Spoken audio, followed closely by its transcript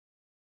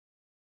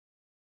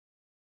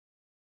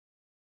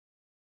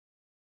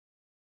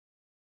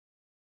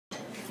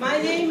My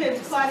name is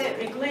Claudette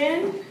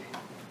McGlynn,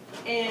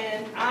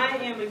 and I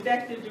am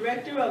Executive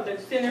Director of the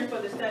Center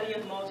for the Study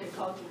of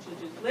Multicultural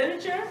Children's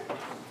Literature.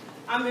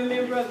 I'm a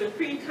member of the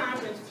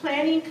Pre-Conference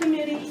Planning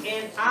Committee,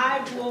 and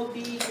I will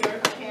be your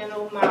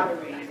panel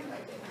moderator.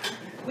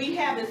 We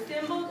have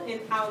assembled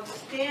an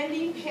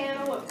outstanding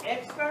panel of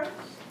experts,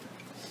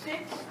 6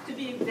 to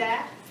be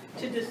exact,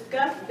 to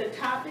discuss the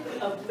topic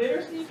of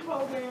literacy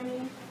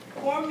programming,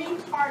 forming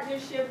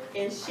partnership,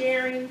 and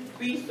sharing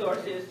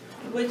resources,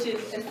 which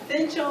is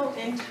essential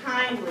and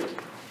timely.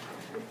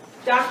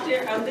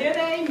 Dr.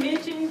 Alire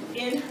mentioned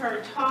in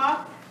her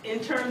talk in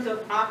terms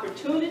of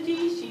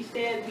opportunities. She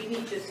said we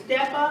need to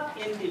step up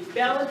in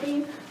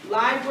developing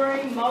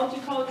library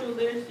multicultural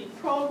literacy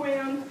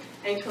programs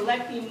and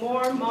collecting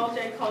more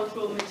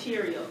multicultural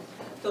materials.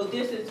 So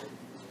this is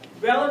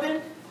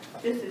relevant,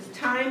 this is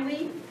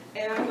timely,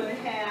 and I'm going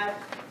to have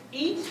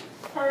each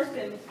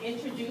person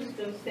introduce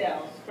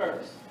themselves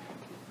first.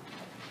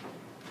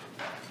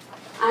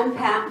 I'm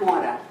Pat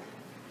Mora.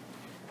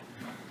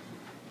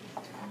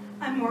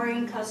 I'm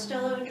Maureen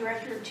Costello,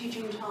 Director of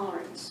Teaching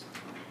Tolerance.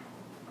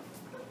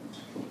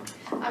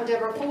 I'm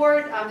Deborah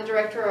Ford. I'm the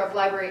Director of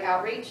Library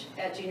Outreach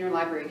at Junior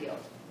Library Guild.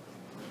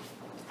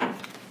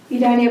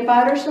 Idania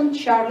Patterson,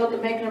 Charlotte, the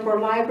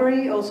Mecklenburg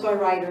Library, also a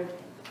writer.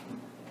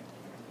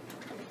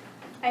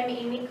 I'm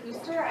Amy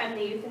Kuster. I'm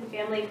the Youth and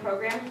Family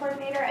Program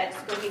Coordinator at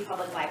Skokie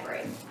Public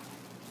Library.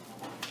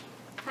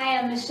 Hi,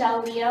 I'm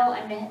Michelle Leo.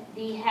 I'm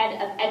the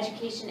Head of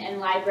Education and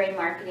Library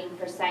Marketing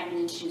for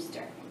Simon &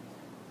 Schuster.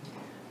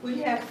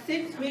 We have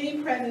 6 mini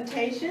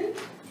presentations,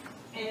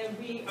 and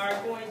we are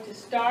going to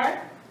start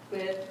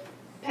with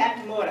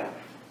Pat Mora.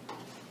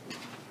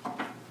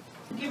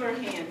 Give her a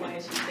hand while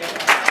she's there.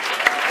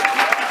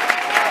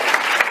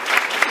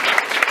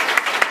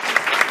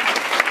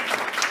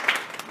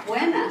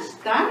 Buenas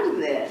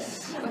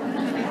tardes.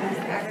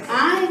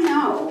 I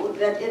know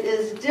that it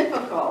is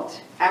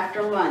difficult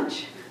after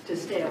lunch to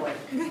stay awake.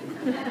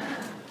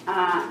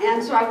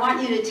 And so I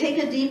want you to take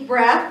a deep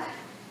breath,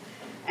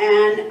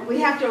 and we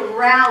have to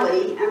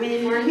rally. I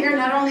mean, we're here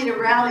not only to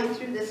rally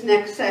through this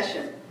next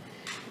session,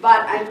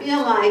 but I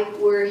feel like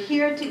we're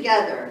here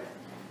together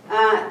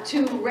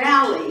to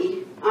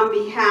rally on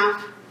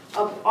behalf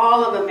of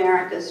all of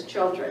America's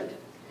children.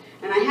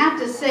 And I have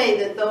to say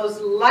that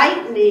those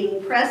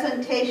lightning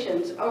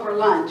presentations over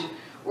lunch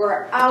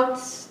were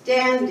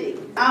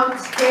outstanding,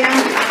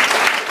 outstanding.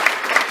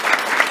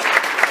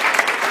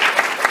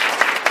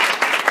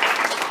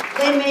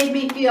 They made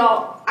me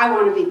feel I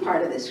want to be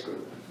part of this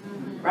group,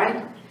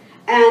 right?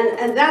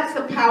 And that's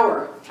the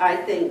power, I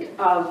think,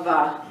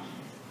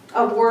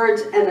 of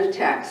words and of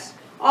text.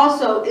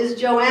 Also, is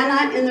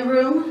Joanna in the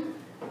room?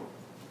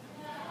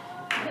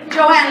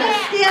 Joanna,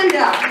 stand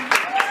up.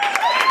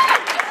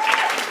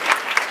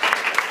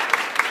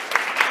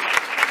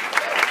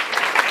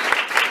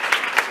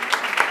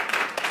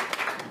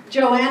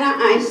 Joanna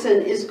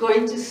Eisen is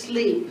going to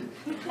sleep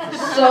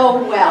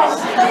so well.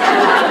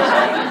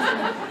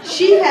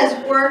 She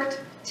has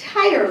worked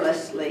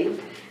tirelessly,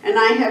 and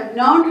I have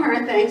known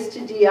her, thanks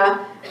to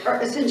Dia,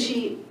 since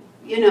she,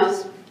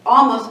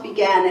 almost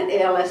began at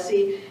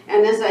ALSC.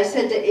 And as I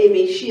said to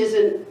Amy, she is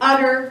an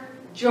utter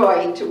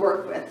joy to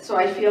work with. So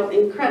I feel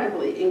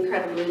incredibly,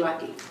 incredibly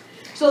lucky.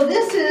 So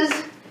this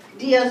is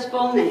Dia's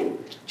full name: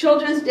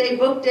 Children's Day,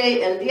 Book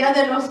Day, El Día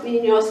de los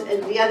Niños,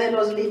 El Día de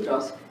los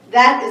Libros.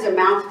 That is a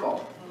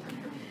mouthful.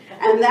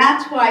 And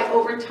that's why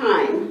over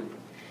time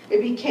it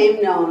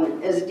became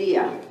known as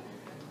Dia.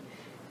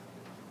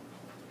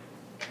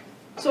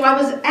 So I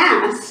was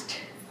asked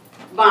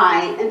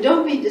by, and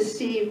don't be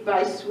deceived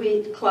by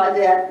sweet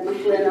Claudette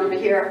McGlynn over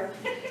here,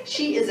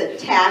 she is a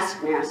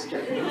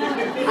taskmaster.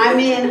 I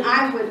mean,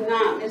 I would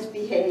not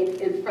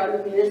misbehave in front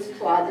of Miss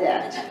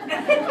Claudette.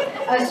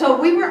 So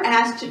we were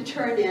asked to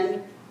turn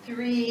in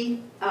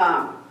 3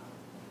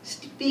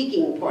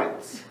 speaking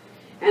points.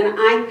 And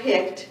I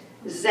picked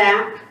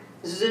Zap,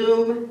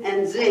 Zoom,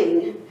 and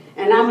Zing,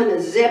 and I'm going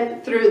to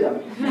zip through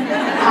them.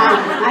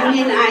 I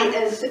mean,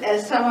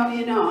 as some of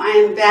you know, I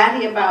am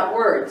batty about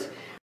words.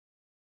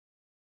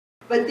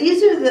 But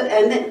these are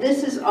and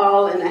this is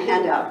all in a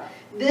handout.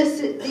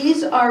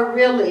 These are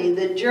really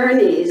the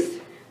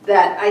journeys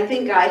that I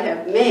think I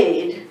have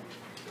made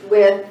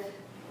with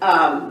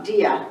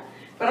Dia.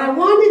 But I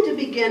wanted to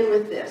begin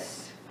with this.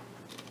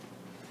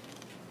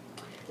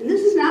 And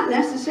this is not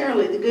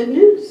necessarily the good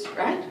news,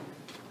 right?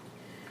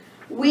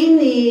 We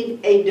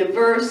need a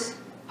diverse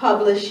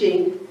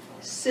publishing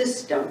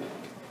system.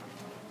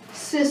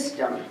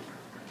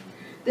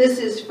 This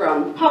is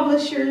from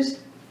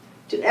publishers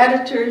to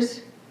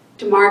editors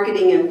to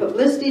marketing and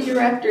publicity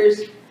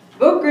directors,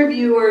 book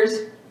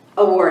reviewers,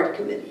 award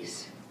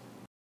committees.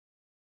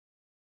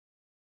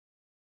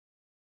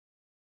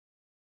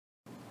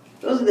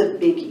 Those are the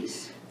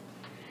biggies.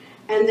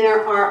 And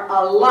there are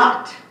a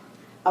lot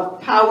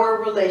of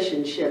power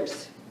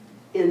relationships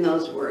in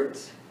those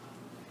words.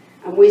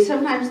 And we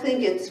sometimes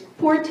think it's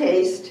poor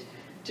taste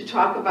to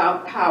talk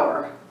about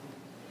power.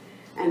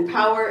 And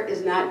power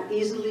is not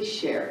easily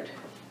shared.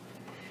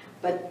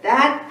 But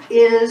that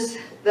is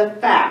the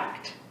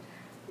fact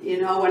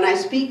You know, when I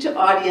speak to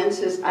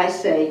audiences, I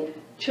say,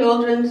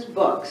 children's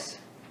books,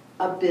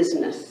 a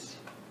business.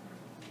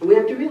 And we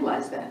have to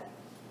realize that.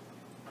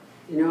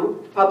 You know,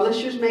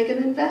 publishers make an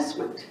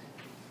investment,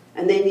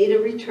 and they need a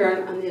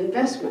return on the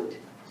investment.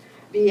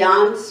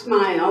 Beyond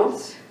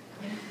smiles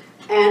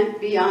and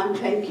beyond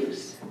thank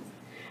yous.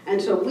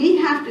 And so we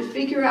have to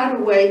figure out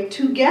a way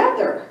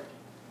together,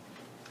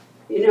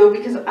 you know,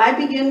 because I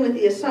begin with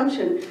the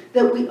assumption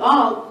that we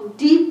all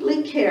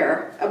deeply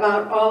care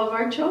about all of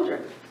our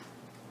children.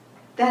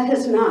 That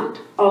has not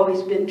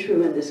always been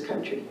true in this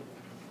country.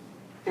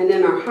 And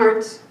in our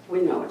hearts,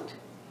 we know it.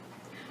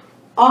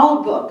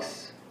 All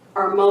books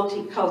are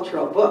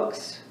multicultural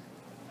books.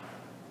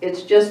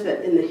 It's just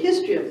that in the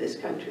history of this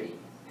country,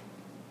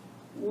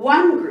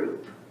 one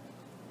group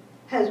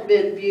has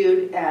been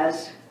viewed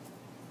as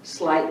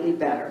slightly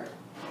better,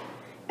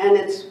 and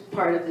it's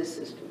part of the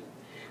system.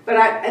 But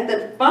at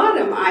the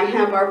bottom, I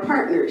have our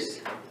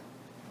partners.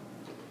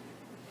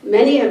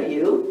 Many of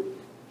you,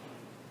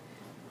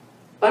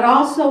 but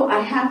also I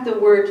have the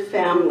word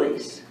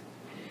families.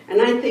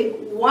 And I think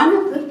one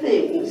of the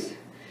things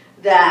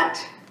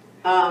that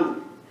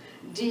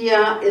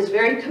Dia is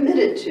very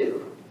committed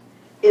to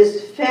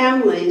is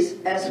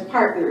families as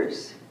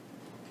partners.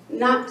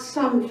 Not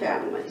some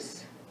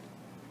families.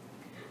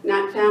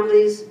 Not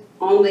families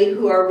only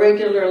who are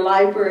regular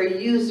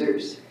library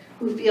users,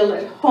 who feel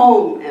at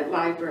home at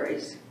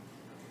libraries,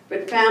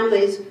 but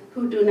families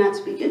who do not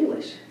speak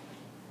English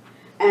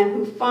and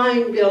who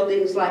find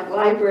buildings like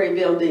library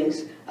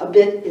buildings a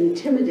bit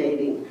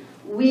intimidating.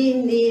 We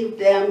need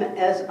them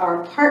as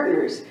our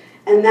partners,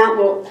 and that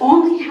will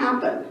only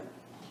happen,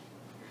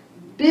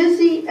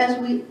 busy as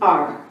we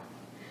are,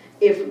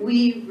 if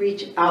we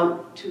reach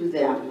out to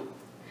them.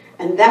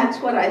 And that's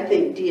what I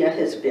think Dia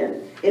has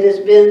been. It has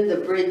been the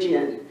bridge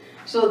in.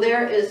 So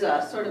there is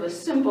a sort of a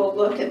simple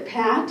look at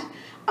Pat.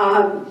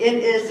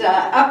 It is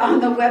up on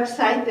the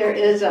website.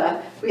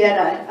 We had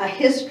a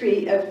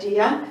history of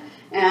Dia,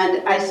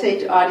 and I say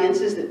to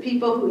audiences that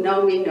people who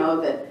know me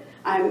know that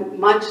I'm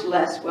much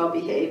less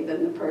well-behaved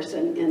than the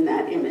person in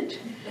that image.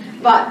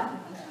 But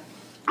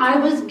I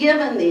was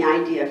given the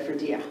idea for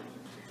Dia.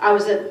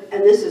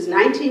 And this is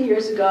 19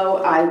 years ago,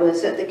 I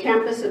was at the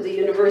campus of the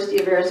University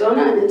of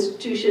Arizona, an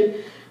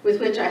institution with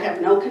which I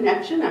have no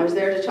connection. I was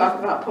there to talk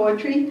about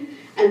poetry,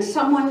 and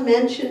someone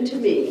mentioned to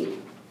me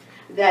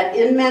that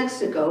in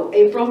Mexico,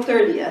 April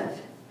 30th,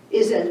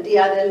 is El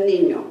Día del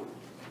Niño.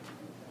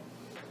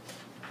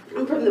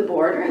 I'm from the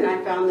border, and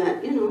I found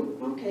that, you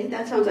know, okay,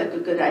 that sounds like a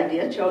good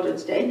idea,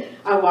 Children's Day.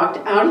 I walked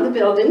out of the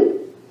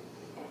building,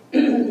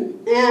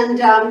 and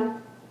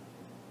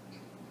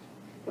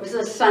it was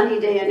a sunny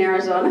day in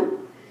Arizona, and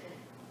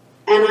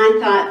I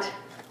thought,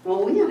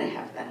 well, we ought to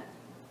have that.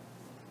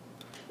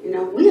 You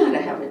know, we ought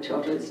to have a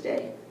Children's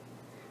Day.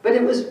 But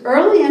it was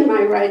early in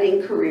my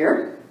writing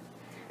career,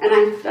 and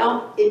I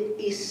felt it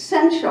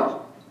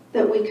essential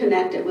that we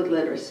connect it with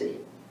literacy.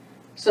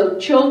 So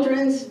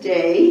Children's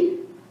Day,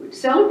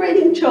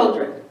 celebrating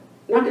children.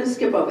 I'm not going to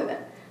skip over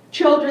that.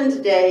 Children's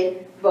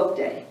Day, Book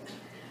Day.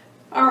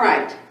 All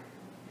right.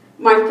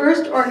 My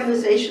first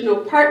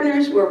organizational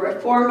partners were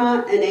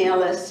Reforma and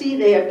ALSC.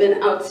 They have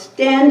been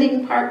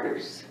outstanding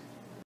partners.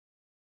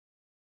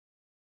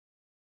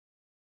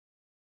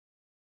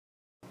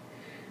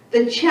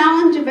 The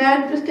challenge of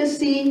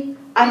advocacy,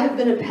 I have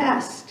been a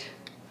pest.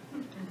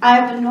 I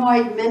have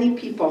annoyed many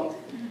people.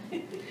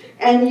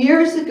 And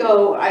years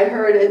ago, I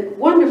heard a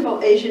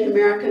wonderful Asian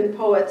American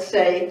poet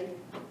say,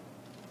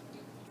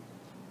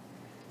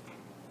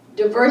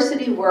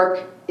 diversity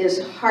work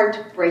is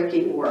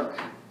heartbreaking work.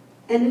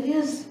 And it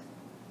is.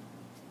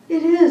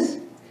 It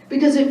is.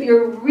 Because if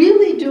you're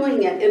really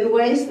doing it in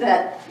ways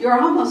that you're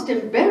almost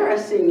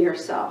embarrassing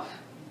yourself,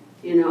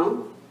 you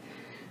know,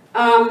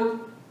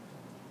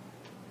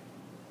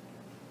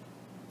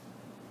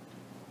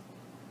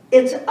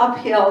 it's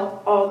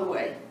uphill all the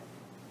way.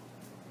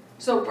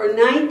 So for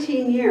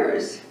 19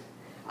 years,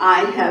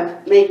 I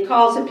have made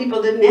calls that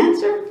people didn't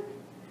answer,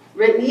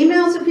 written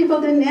emails that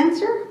people didn't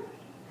answer,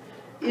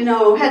 you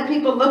know, had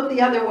people look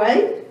the other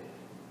way.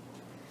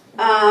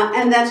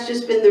 And that's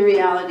just been the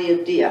reality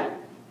of Dia.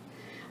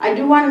 I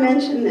do want to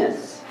mention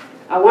this.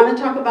 I want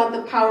to talk about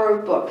the power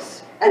of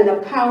books and the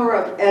power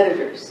of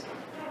editors.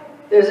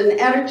 There's an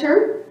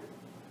editor.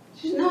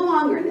 She's no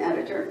longer an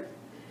editor.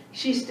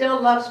 She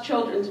still loves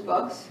children's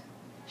books.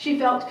 She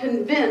felt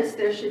convinced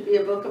there should be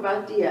a book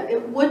about Dia.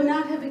 It would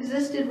not have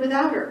existed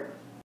without her.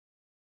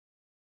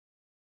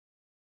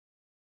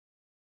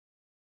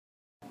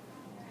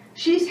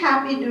 She's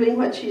happy doing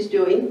what she's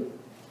doing.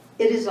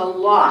 It is a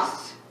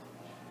loss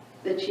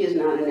that she is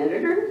not an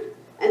editor,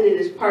 and it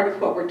is part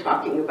of what we're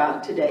talking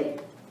about today.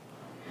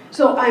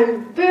 So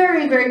I'm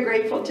very, very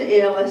grateful to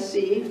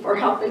ALSC for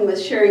helping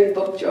with sharing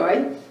book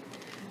joy.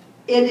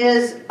 It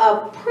is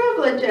a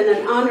privilege and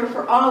an honor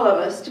for all of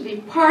us to be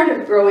part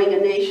of growing a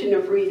nation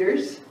of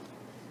readers.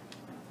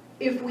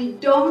 If we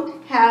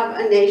don't have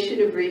a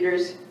nation of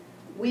readers,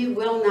 we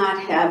will not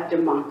have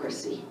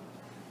democracy.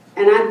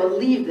 And I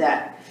believe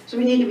that. So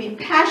we need to be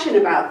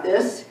passionate about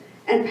this,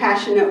 and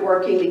passionate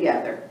working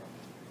together.